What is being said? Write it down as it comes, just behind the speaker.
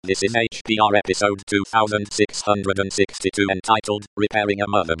This is HPR episode 2662 entitled Repairing a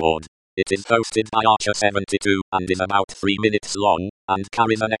Motherboard. It is hosted by Archer72 and is about 3 minutes long and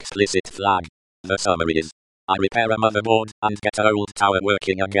carries an explicit flag. The summary is, I repair a motherboard and get an old tower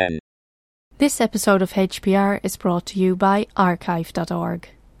working again. This episode of HPR is brought to you by archive.org.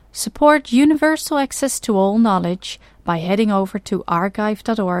 Support universal access to all knowledge by heading over to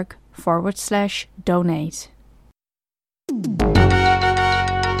archive.org/donate.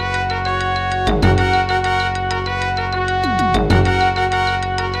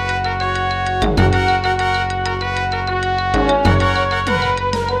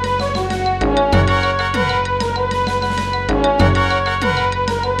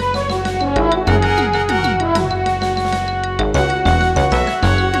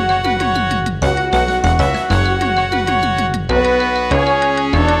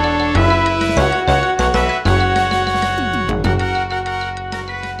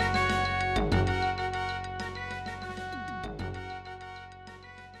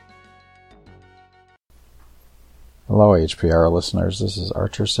 Hello HPR listeners, this is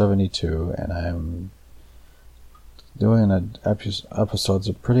Archer72 and I'm doing episodes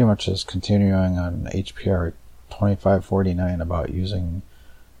of pretty much just continuing on HPR2549 about using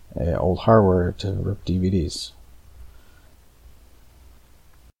old hardware to rip DVDs.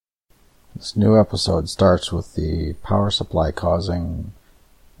 This new episode starts with the power supply causing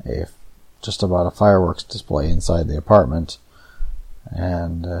just about a fireworks display inside the apartment,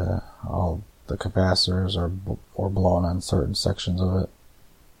 and all the capacitors are blown on certain sections of it.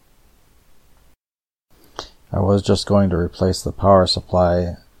 I was just going to replace the power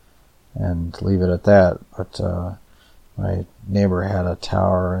supply and leave it at that, but my neighbor had a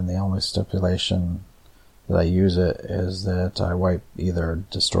tower, and the only stipulation that I use it is that I either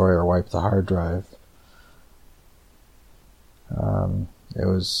destroy or wipe the hard drive.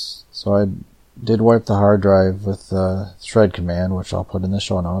 So I did wipe the hard drive with the shred command, which I'll put in the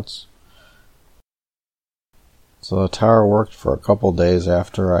show notes. So the tower worked for a couple days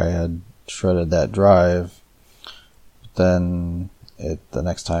after I had shredded that drive. But then the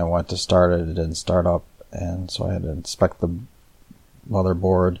next time I went to start it, it didn't start up, and so I had to inspect the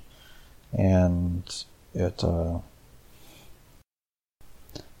motherboard, and it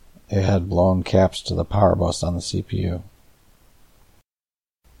had blown caps to the power bus on the CPU.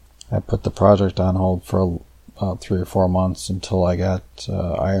 I put the project on hold for about 3 or 4 months until I got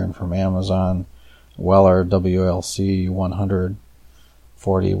iron from Amazon, Weller WLC 100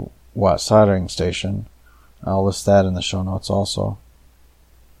 40 watt soldering station. I'll list that in the show notes also.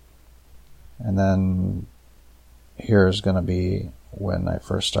 And then here's going to be when I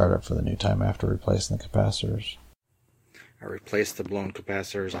first started for the new time after replacing the capacitors. I replaced the blown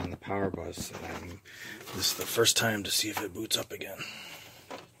capacitors on the power bus, and this is the first time to see if it boots up again.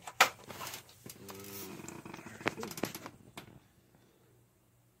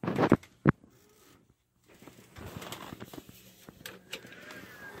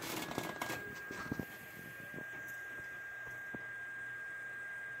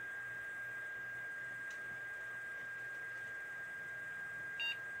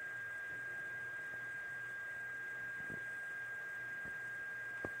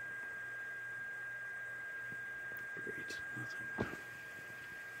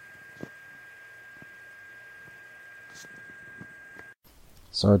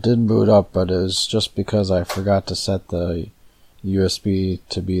 So it didn't boot up, but it was just because I forgot to set the USB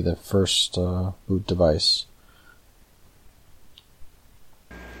to be the first boot device.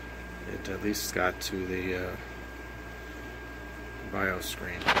 It at least got to the BIOS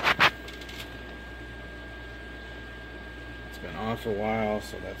screen. It's been off a while,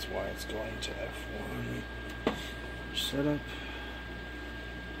 so that's why it's going to F1. Setup.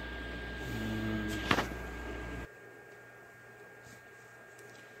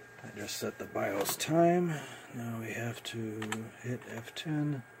 I just set the BIOS time. Now we have to hit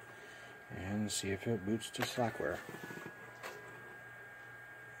F10 and see if it boots to Slackware.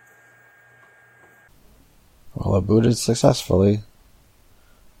 Well, it booted successfully.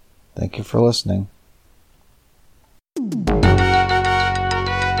 Thank you for listening.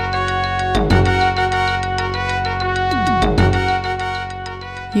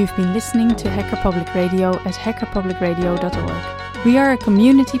 You've been listening to Hacker Public Radio at hackerpublicradio.org. We are a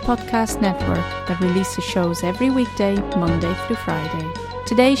community podcast network that releases shows every weekday, Monday through Friday.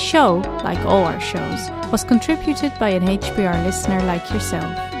 Today's show, like all our shows, was contributed by an HPR listener like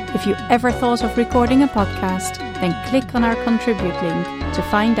yourself. If you ever thought of recording a podcast, then click on our contribute link to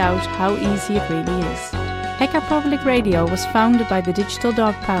find out how easy it really is. Hacker Public Radio was founded by the Digital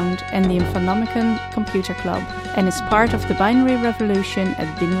Dog Pound and the Infonomicon Computer Club and is part of the binary revolution at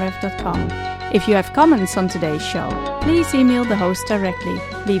binrev.com. If you have comments on today's show, please email the host directly,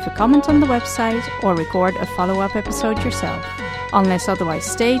 leave a comment on the website, or record a follow-up episode yourself. Unless otherwise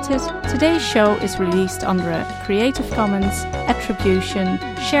stated, today's show is released under a Creative Commons Attribution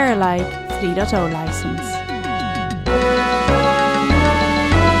Share Alike 3.0 license.